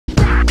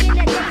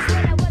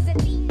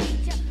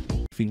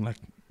anything, like,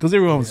 because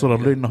everyone was sort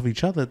of learning off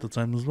each other at the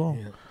time as well.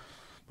 Yeah.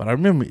 But I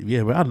remember,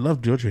 but I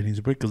loved your trainings,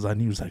 bro, because I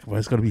knew it was like, well,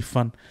 it's gonna be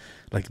fun.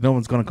 Like, no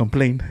one's gonna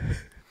complain.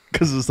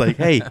 Because it's like,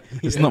 hey,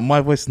 it's not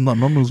my voice, it's not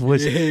Nono's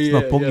voice, it's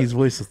not Pongi's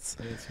voice, it's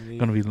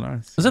gonna be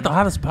Lawrence. Is that the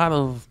hardest part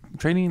of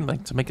training,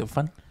 like to make it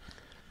fun?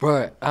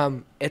 Bro,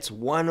 it's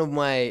one of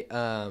my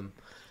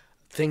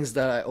things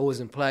that I always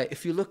imply.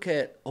 If you look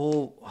at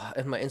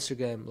my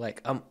Instagram,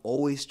 like I'm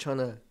always trying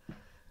to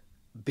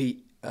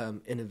be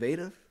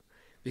innovative,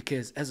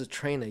 because as a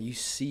trainer, you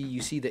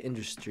see the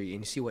industry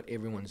and you see what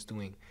everyone's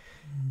doing,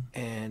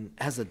 and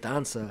as a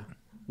dancer,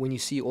 when you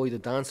see all the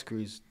dance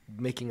crews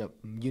making up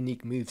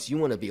unique moves, you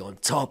want to be on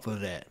top of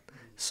that.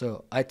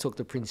 So I took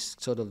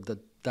the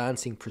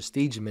dancing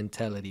prestige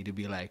mentality to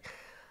be like,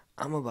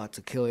 I'm about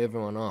to kill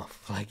everyone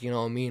off. Like, you know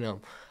what I mean?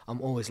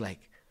 I'm always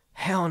like,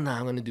 hell no,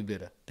 I'm going to do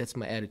better. That's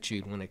my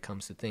attitude when it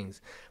comes to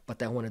things.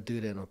 But I want to do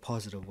it in a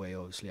positive way,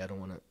 obviously. I don't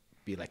want to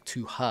be like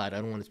too hard.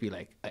 I don't want it to be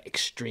like an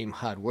extreme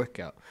hard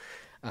workout.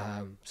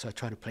 So I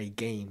try to play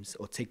games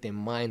or take their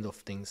mind off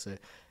things. So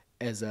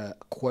as a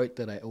quote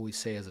that I always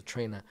say as a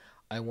trainer,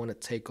 I want to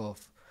take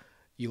off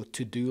your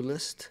to-do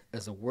list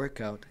as a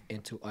workout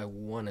into I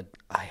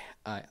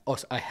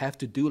have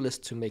to-do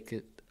list to make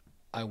it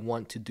I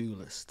want to-do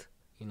list.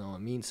 You know what I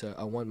mean? So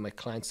I want my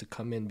clients to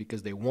come in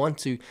because they want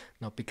to,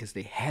 not because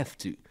they have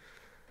to.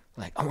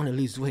 Like, I want to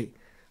lose weight.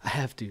 I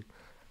have to.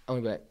 I'm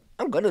gonna be like,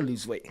 I'm going to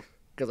lose weight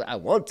because I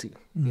want to.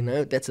 You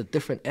know, that's a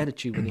different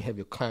attitude when you have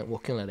your client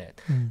walking like that.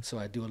 So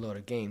I do a lot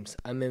of games.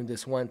 I remember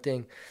this one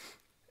thing.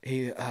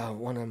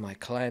 One of my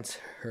clients,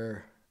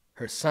 her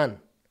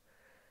son,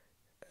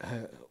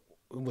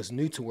 was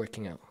new to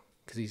working out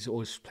because he's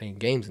always playing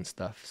games and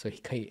stuff. So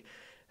he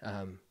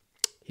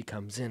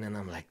comes in and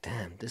I'm like,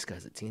 damn, this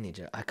guy's a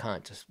teenager. I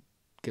can't just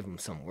give him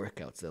some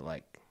workouts that are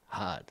like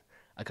hard.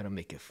 I gotta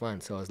make it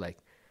fun. So I was like,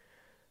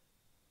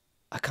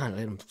 I can't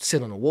let him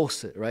sit on a wall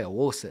sit, right? A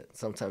wall sit.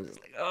 Sometimes it's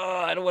like,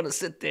 oh, I don't want to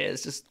sit there.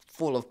 It's just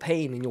full of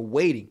pain and you're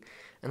waiting.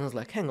 And I was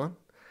like, hang on.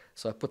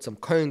 So I put some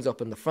cones up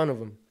in the front of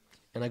him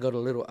and I got a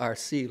little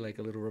RC, like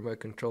a little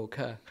remote control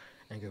car.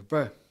 And I go,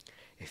 bro,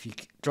 if you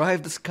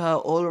drive this car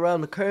all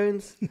around the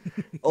cones,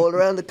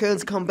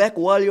 come back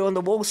while you're on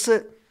the wall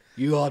sit,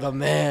 you are the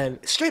man.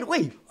 Straight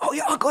away. Oh,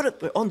 yeah, I got it.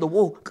 But on the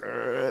wall.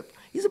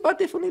 He's about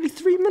there for nearly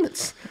 3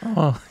 minutes.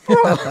 Oh.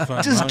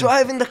 Bro, just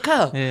driving the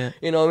car. Yeah.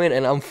 You know what I mean?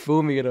 And I'm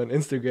filming it on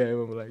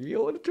Instagram. I'm like,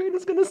 yo, the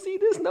trainer's going to see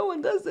this. No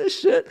one does this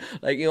shit.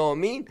 Like, you know what I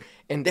mean?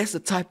 And that's the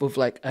type of,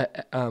 like,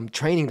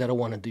 training that I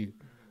want to do.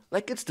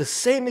 Like, it's the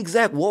same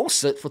exact wall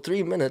sit for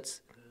 3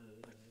 minutes,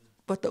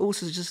 but the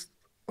horse is just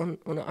on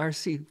an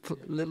RC,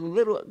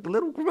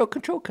 little remote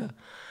control car.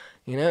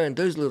 You know? And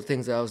those little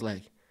things that I was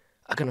like,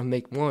 I'm going to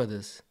make more of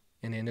this.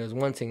 And then there was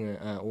one thing,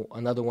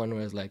 another one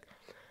where it was like,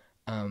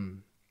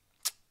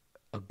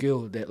 a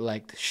girl that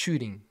liked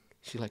shooting.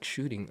 She liked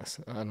shooting.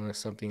 I don't know,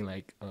 something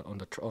like on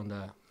the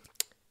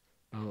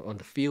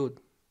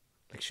field,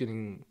 like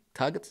shooting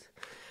targets.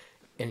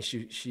 And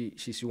she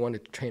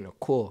wanted to train her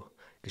core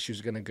because she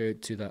was gonna go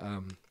to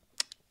the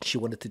she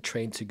wanted to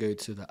train to go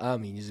to the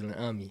army, New Zealand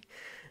Army.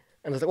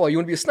 And I was like, "Oh, you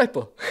want to be a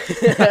sniper?" She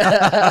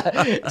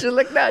was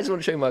like, "Nah, I just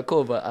want to train my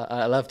core, but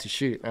I love to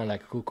shoot." And I'm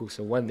like, "Cool."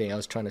 So one day I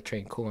was trying to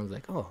train core, and I was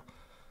like, "Oh."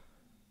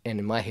 And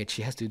in my head,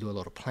 she has to do a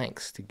lot of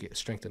planks to get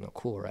strengthen her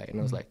core, right? And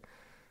I was like,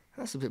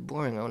 that's a bit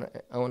boring. I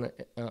want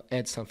to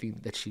add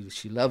something that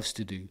she loves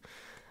to do.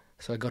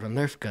 So I got a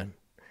Nerf gun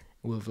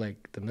with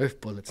like the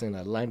Nerf bullets, and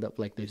I lined up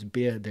like those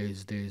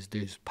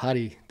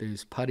party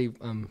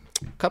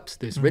cups,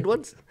 those red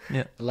ones.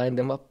 Yeah. I lined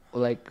them up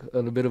like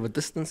on a bit of a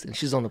distance, and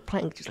she's on the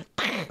plank. She's like,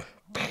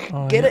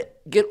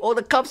 get all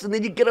the cups, and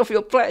then you get off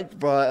your plank,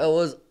 bro. I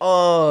was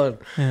on.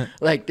 Yeah.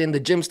 Like then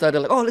the gym started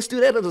like, oh, let's do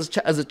that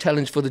as a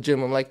challenge for the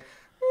gym. I'm like.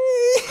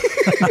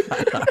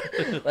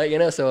 Like, you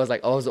know, so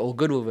I was all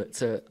good with it.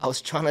 So I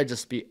was trying to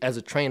just be, as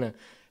a trainer,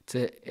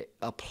 to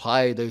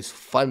apply those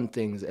fun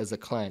things as a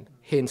client.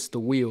 Hence the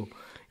wheel,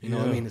 you know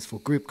what I mean? It's for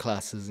group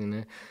classes, you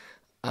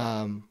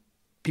know.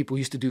 People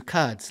used to do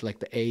cards, like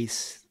the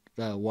ace,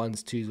 the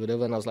ones, twos,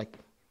 whatever. And I was like,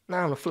 nah,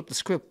 I'm going to flip the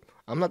script.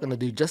 I'm not going to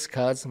do just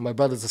cards. My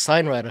brother's a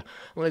sign writer.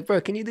 I'm like,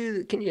 bro, can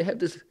you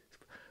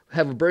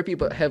have a burpee,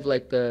 but have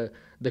like the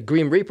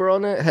Green Reaper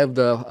on it, have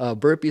the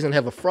burpees and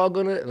have a frog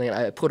on it, and then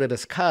I put it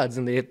as cards,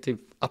 and they have to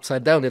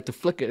upside down, they have to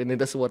flick it, and then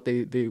that's what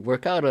they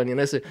work out on. You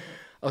know, so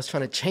I was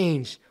trying to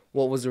change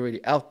what was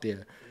already out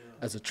there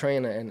as a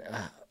trainer, and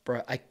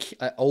bro, I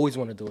always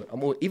want to do it.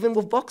 Even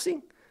with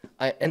boxing,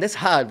 and that's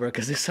hard, bro,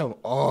 because there's some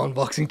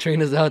boxing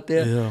trainers out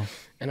there,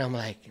 and I'm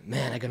like,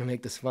 man, I gotta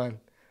make this fun.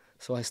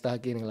 So I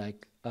start getting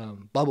like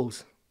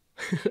bubbles,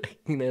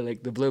 you know,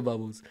 like the blow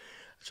bubbles.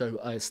 So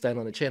I stand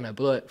on the chair and I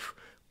blow it,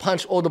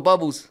 punch all the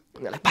bubbles,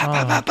 and they're like, bah,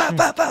 bah, bah,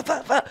 bah, bah,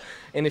 bah, bah.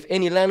 And if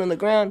any land on the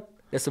ground,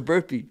 that's a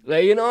burpee.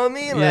 Like, you know what I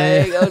mean?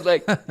 Like, I was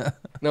like,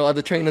 no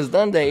other trainer's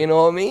done that, you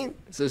know what I mean?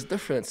 So it's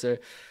different. So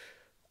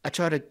I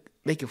try to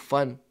make it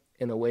fun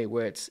in a way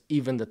where it's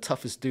even the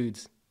toughest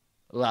dudes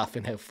laugh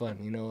and have fun,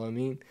 you know what I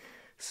mean?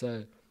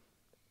 So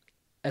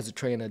as a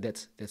trainer,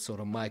 that's sort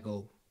of my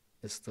goal,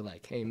 It's to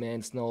like, hey man,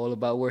 it's not all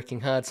about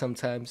working hard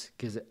sometimes,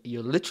 because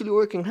you're literally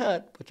working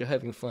hard, but you're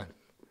having fun.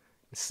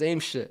 Same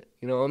shit,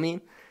 you know what I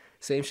mean?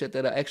 Same shit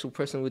that an actual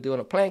person would do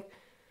on a plank.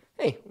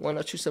 Hey, why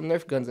not shoot some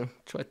Nerf guns and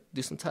try to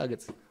do some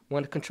targets?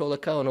 Want to control a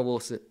cow on a wall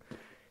sit?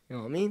 You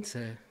know what I mean?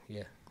 So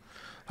yeah.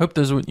 Hope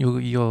those weren't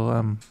your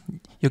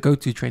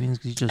go-to trainings,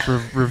 because you just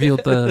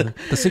revealed the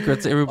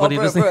secret to everybody.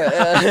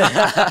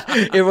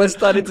 Everyone's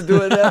starting to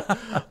do it now.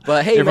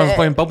 But hey, everyone's man,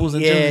 playing bubbles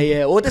and gyms.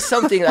 yeah. Well, there's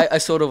something I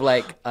sort of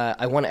like.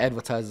 I want to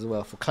advertise as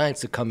well for clients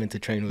to come in to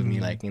train with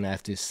me. Like, you know, I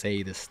have to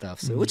say this stuff,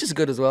 so which is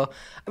good as well.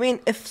 I mean,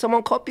 if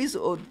someone copies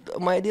or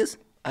my ideas,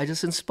 I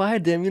just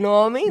inspired them. You know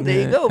what I mean? There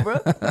you go, bro.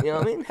 You know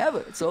what I mean? Have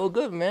it. It's all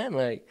good, man.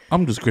 Like,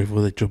 I'm just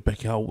grateful that you're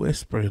back out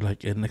west, bro.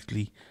 Like, and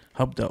actually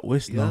helped out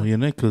west now, you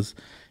know, because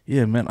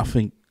yeah, man, I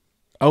think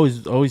I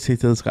always say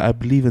to this guy, I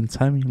believe in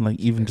timing. Like,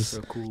 even that's just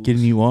so cool.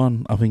 getting you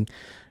on. I think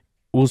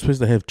we were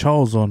supposed to have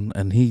Charles on,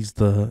 and he's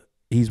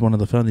one of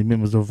the founding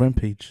members of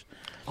Rampage.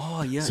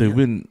 Oh yeah. So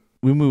when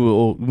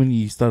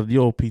you started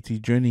your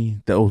PT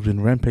journny, that was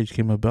when Rampage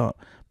came about.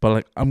 But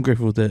like, I'm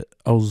grateful that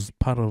I was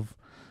part of,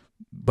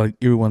 like,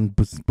 everyone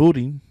was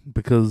building,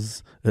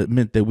 because it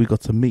meant that we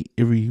got to meet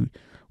everyone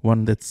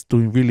that's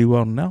doing really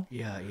well now.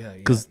 Yeah.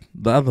 Because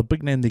the other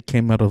big name that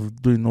came out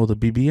of doing all the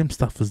BBM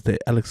stuff is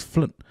that Alex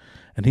Flint,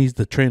 and he's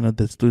the trainer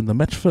that's doing the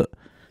match fit.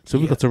 So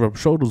we got to rub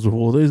shoulders with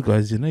all those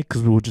guys, you know,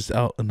 because we were just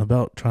out and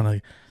about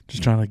trying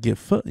to get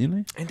fit, you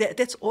know. And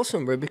that's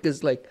awesome, bro.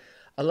 Because like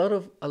a lot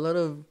of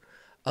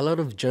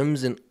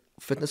gyms and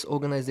fitness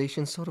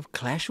organizations sort of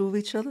clash with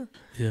each other.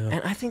 Yeah.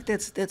 And I think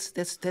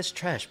that's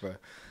trash, bro.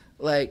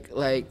 Like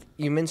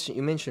you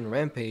mentioned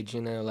Rampage,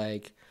 you know,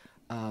 like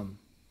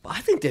I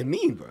think they're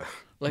mean, bro.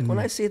 Like when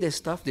I see their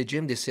stuff, their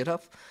gym, their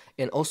setup,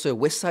 and also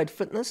Westside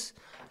Fitness,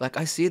 like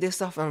I see their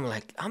stuff and I'm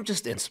like, I'm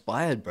just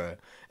inspired, bro.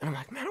 And I'm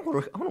like, man, I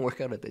want to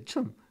work out at the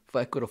gym. If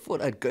I could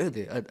afford, I'd go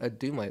there. I'd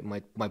do my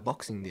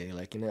boxing there.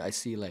 Like, you know, I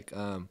see like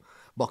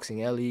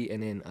Boxing Alley,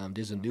 and then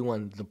there's a new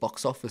one, the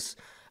Box Office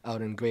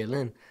out in Grey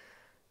Lynn.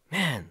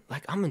 Man,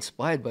 like I'm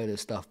inspired by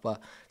this stuff,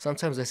 but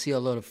sometimes I see a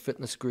lot of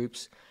fitness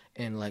groups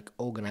and like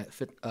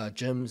organized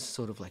gyms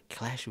sort of like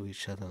clash with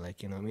each other.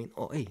 Like, you know what I mean?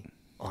 Oh, hey,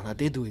 oh, now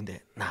they're doing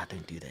that. Nah,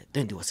 don't do that.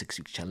 Don't do a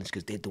 6-week challenge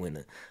because they're doing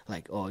it.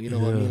 Like, oh, you know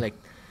what I mean? Like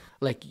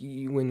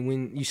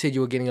when you said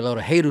you were getting a lot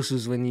of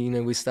haters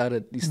when we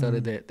started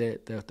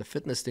the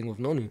fitness thing with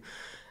Nonu,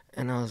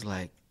 and I was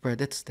like, bro,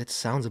 that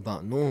sounds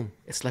about norm.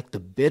 It's like the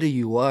better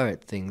you are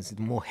at things,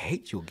 the more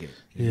hate you'll get.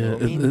 You know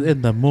what I mean?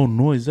 And the more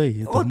noise, the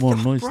more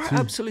noise bro, too.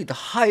 Absolutely, the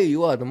higher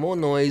you are, the more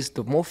noise,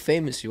 the more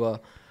famous you are,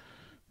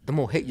 the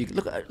more hate you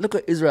get. Look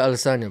at Israel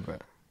Adesanya, bro.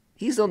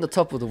 He's on the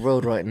top of the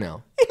world right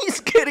now.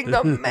 He's getting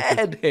the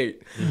mad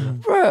hate,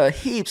 bro.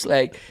 Heaps.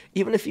 Like,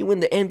 even if you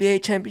win the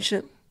NBA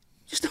championship,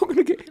 you're still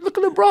gonna get. Look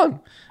at LeBron.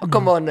 Oh,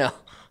 come on now.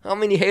 How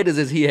many haters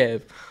does he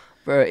have,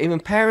 bro? Even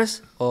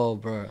Paris. Oh,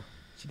 bro.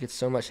 She gets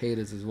so much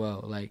haters as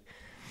well. Like,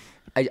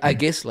 I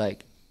guess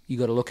like you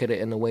gotta look at it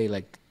in a way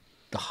like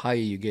the higher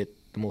you get,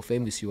 the more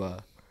famous you are,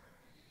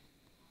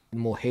 the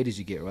more haters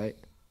you get, right?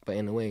 But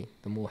in a way,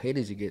 the more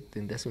haters you get,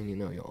 then that's when you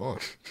know you're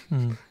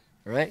on,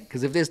 right?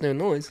 Because if there's no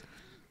noise,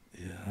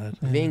 if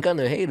you ain't got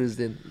no haters,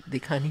 then they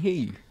can't hear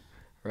you,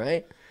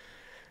 right?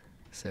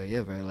 So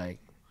yeah, bro. Like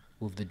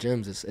with the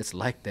gyms, it's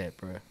like that,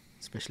 bro.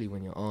 Especially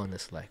when you're on,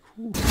 it's like,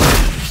 whew.